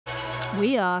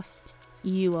We asked,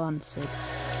 you answered.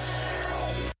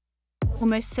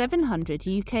 Almost 700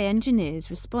 UK engineers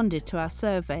responded to our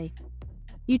survey.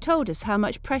 You told us how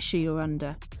much pressure you're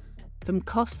under. From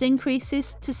cost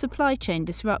increases to supply chain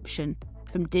disruption,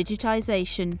 from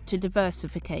digitisation to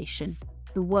diversification,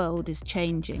 the world is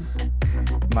changing.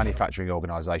 Manufacturing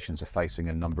organisations are facing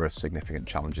a number of significant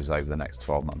challenges over the next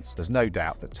 12 months. There's no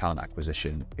doubt that talent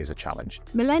acquisition is a challenge.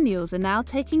 Millennials are now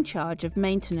taking charge of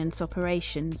maintenance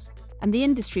operations, and the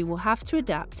industry will have to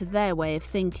adapt to their way of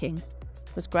thinking.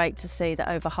 It was great to see that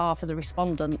over half of the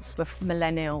respondents were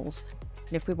millennials.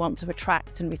 And if we want to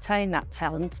attract and retain that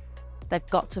talent, they've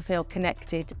got to feel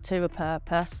connected to a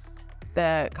purpose.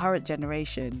 The current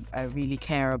generation really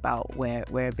care about where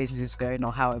a business is going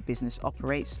or how a business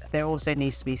operates. There also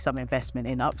needs to be some investment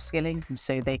in upskilling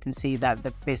so they can see that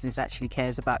the business actually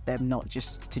cares about them, not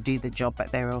just to do the job,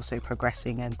 but they're also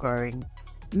progressing and growing.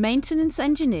 Maintenance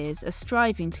engineers are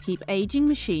striving to keep aging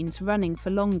machines running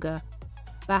for longer,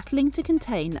 battling to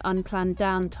contain unplanned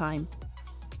downtime,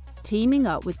 teaming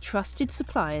up with trusted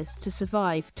suppliers to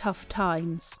survive tough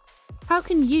times. How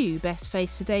can you best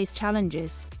face today's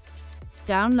challenges?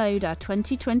 Download our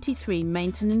 2023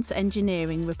 Maintenance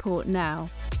Engineering Report now.